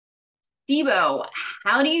SIBO,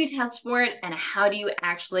 how do you test for it and how do you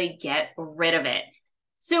actually get rid of it?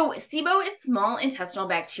 So SIBO is small intestinal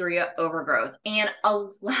bacteria overgrowth, and a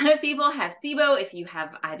lot of people have SIBO. If you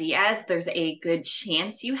have IBS, there's a good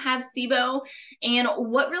chance you have SIBO. And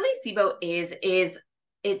what really SIBO is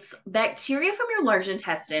it's bacteria from your large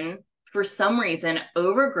intestine for some reason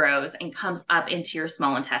overgrows and comes up into your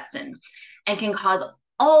small intestine and can cause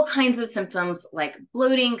all kinds of symptoms like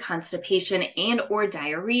bloating, constipation, and or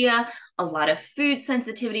diarrhea, a lot of food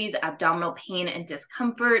sensitivities, abdominal pain and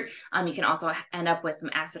discomfort. You can also end up with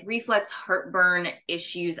some acid reflux, heartburn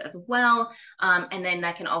issues as well. And then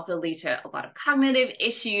that can also lead to a lot of cognitive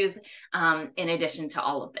issues in addition to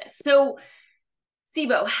all of this. So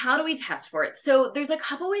SIBO, how do we test for it? So there's a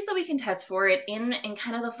couple ways that we can test for it in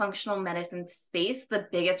kind of the functional medicine space. The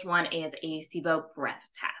biggest one is a SIBO breath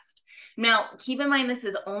test. Now, keep in mind, this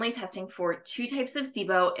is only testing for two types of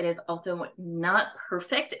SIBO. It is also not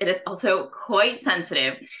perfect. It is also quite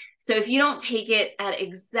sensitive. So if you don't take it at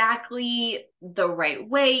exactly the right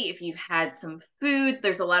way, if you've had some foods,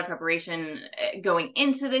 there's a lot of preparation going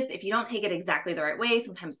into this. If you don't take it exactly the right way,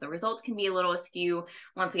 sometimes the results can be a little askew.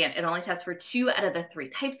 Once again, it only tests for two out of the three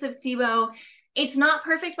types of SIBO. It's not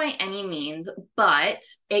perfect by any means, but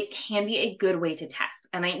it can be a good way to test.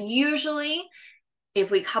 And if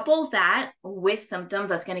we couple that with symptoms,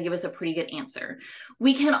 that's going to give us a pretty good answer.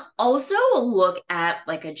 We can also look at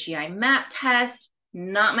like a GI map test.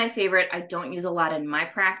 Not my favorite. I don't use a lot in my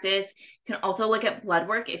practice. You can also look at blood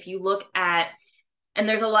work. If you look at, and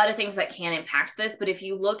there's a lot of things that can impact this, but if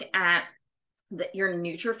you look at your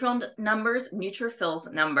neutrophils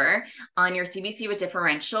number on your CBC with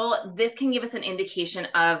differential, this can give us an indication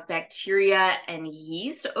of bacteria and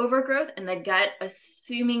yeast overgrowth in the gut,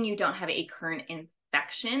 assuming you don't have a current infection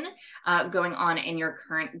going on in your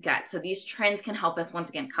current gut. So these trends can help us, once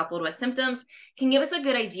again, coupled with symptoms, can give us a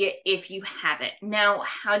good idea if you have it. Now,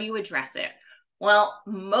 how do you address it? Well,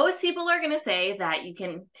 most people are going to say that you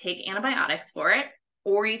can take antibiotics for it,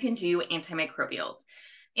 or you can do antimicrobials.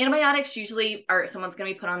 Antibiotics usually are, someone's going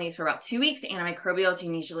to be put on these for about 2 weeks. Antimicrobials,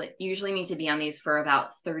 you usually need to be on these for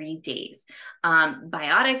about 30 days.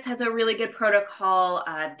 Biotics has a really good protocol.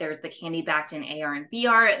 There's the Candibactin AR and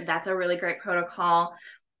BR. That's a really great protocol.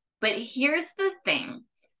 But here's the thing.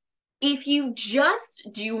 If you just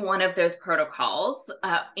do one of those protocols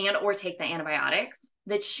and or take the antibiotics,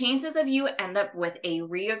 the chances of you end up with a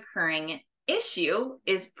reoccurring issue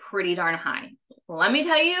is pretty darn high. Let me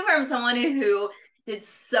tell you, from someone who did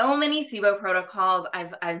so many SIBO protocols,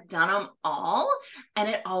 I've done them all, and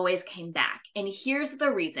it always came back. And here's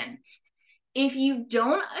the reason. If you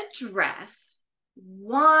don't address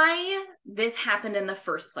why this happened in the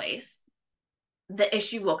first place, the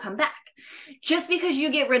issue will come back. Just because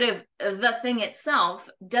you get rid of the thing itself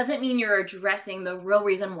doesn't mean you're addressing the real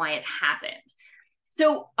reason why it happened.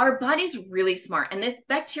 So our body's really smart, and this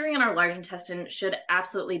bacteria in our large intestine should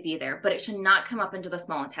absolutely be there, but it should not come up into the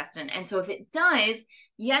small intestine. And so if it does,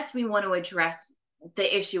 yes, we want to address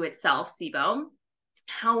the issue itself, SIBO.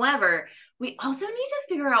 However, we also need to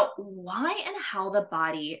figure out why and how the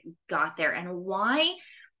body got there and why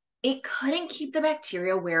it couldn't keep the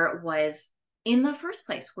bacteria where it was in the first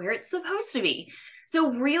place, where it's supposed to be.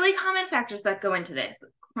 So really common factors that go into this: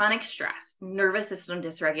 chronic stress, nervous system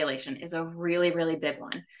dysregulation is a really, really big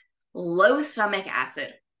one. Low stomach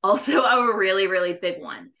acid, also a really, really big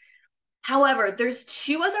one. However, there's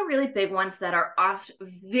two other really big ones that are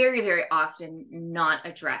very, very often not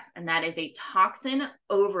addressed, and that is a toxin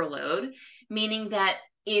overload, meaning that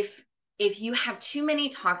if you have too many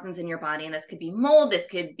toxins in your body, and this could be mold, this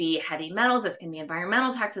could be heavy metals, this can be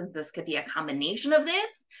environmental toxins, this could be a combination of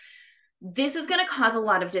this is going to cause a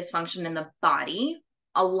lot of dysfunction in the body.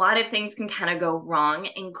 A lot of things can kind of go wrong,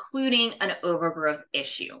 including an overgrowth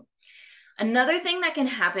issue. Another thing that can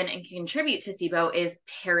happen and contribute to SIBO is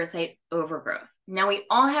parasite overgrowth. Now, we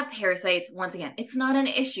all have parasites. Once again, it's not an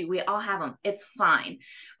issue. We all have them. It's fine.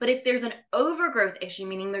 But if there's an overgrowth issue,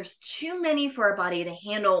 meaning there's too many for our body to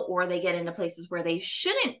handle, or they get into places where they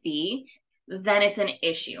shouldn't be, then it's an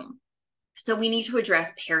issue. So we need to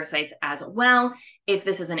address parasites as well if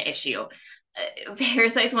this is an issue.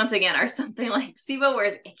 Parasites, once again, are something like SIBO, where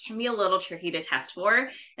it can be a little tricky to test for.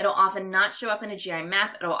 It'll often not show up in a GI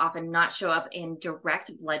map. It'll often not show up in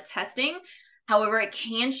direct blood testing. However, it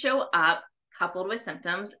can show up coupled with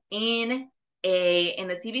symptoms in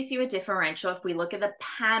the CBC with differential. If we look at the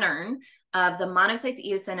pattern of the monocytes,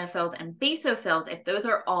 eosinophils, and basophils, if those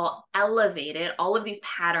are all elevated, all of these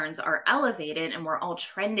patterns are elevated and we're all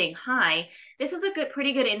trending high, this is a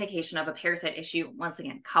pretty good indication of a parasite issue, once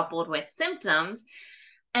again, coupled with symptoms.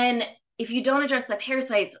 And if you don't address the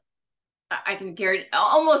parasites, I can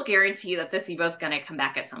almost guarantee that the SIBO is going to come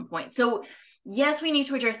back at some point. So yes, we need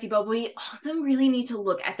to address SIBO, but we also really need to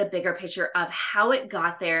look at the bigger picture of how it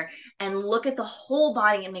got there and look at the whole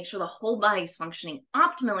body and make sure the whole body is functioning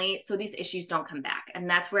optimally so these issues don't come back. And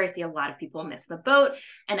that's where I see a lot of people miss the boat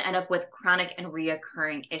and end up with chronic and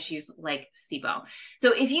reoccurring issues like SIBO.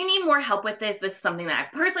 So if you need more help with this is something that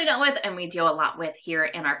I've personally dealt with and we deal a lot with here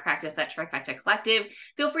in our practice at Trifecta Collective.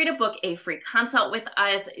 Feel free to book a free consult with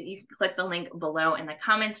us. You can click the link below in the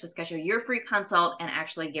comments to schedule your free consult and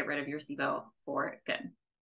actually get rid of your SIBO for good.